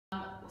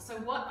So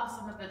what are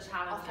some of the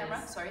challenges? Off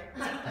camera, sorry.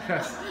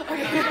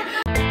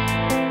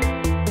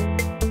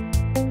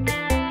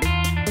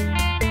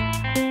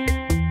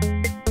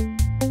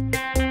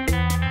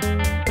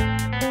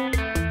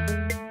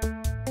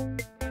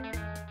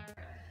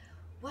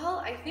 Well,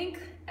 I think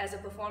as a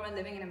performer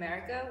living in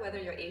America, whether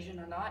you're Asian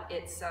or not,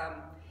 it's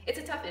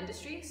a tough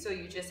industry, so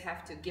you just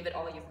have to give it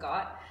all you've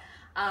got.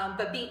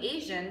 But being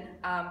Asian,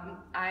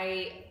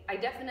 I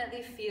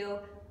definitely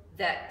feel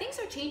that things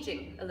are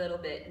changing a little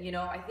bit. You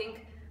know, I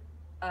think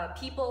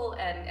people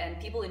and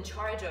people in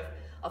charge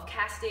of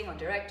casting or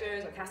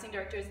directors or casting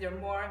directors,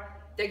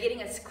 they're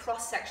getting a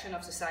cross-section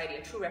of society,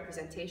 a true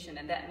representation,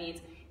 and that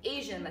means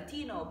Asian,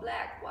 Latino,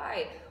 Black,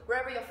 white,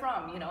 wherever you're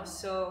from, you know.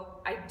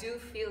 So I do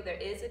feel there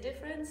is a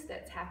difference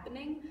that's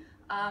happening.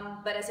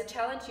 But as a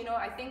challenge, you know,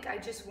 I think I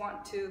just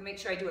want to make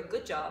sure I do a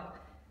good job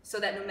so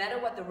that no matter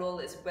what the role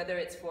is, whether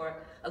it's for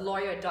a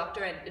lawyer, a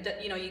doctor, and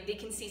you know, they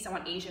can see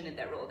someone Asian in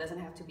that role. It doesn't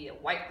have to be a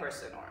white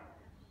person or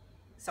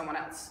someone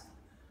else.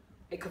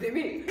 It could be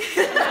me.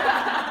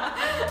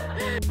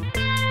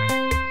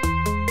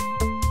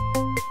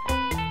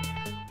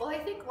 Well, I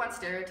think one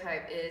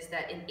stereotype is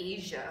that in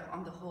Asia,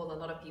 on the whole, a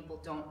lot of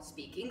people don't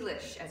speak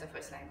English as a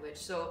first language.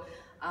 So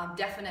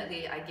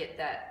definitely I get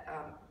that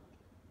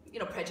you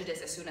know,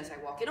 prejudice as soon as I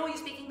walk in. Oh, you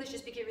speak English, you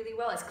speak it really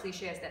well, as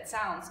cliche as that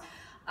sounds.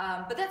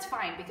 But that's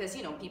fine because,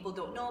 you know, people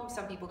don't know.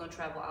 Some people don't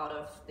travel out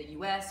of the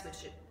US,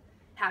 which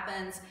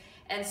happens.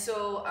 And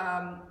so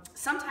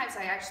sometimes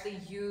I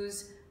actually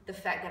use the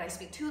fact that I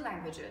speak two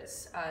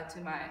languages to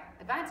my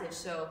advantage.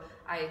 So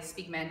I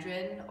speak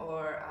Mandarin,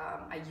 or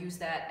I use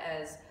that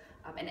as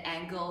an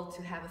angle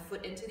to have a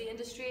foot into the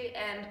industry.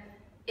 And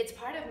it's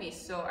part of me,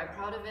 so I'm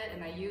proud of it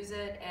and I use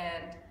it,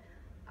 and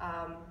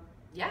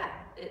yeah,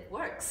 it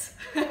works.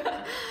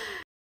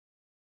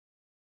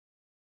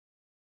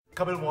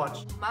 Come and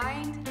watch.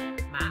 Mind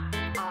Map.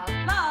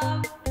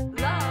 Love.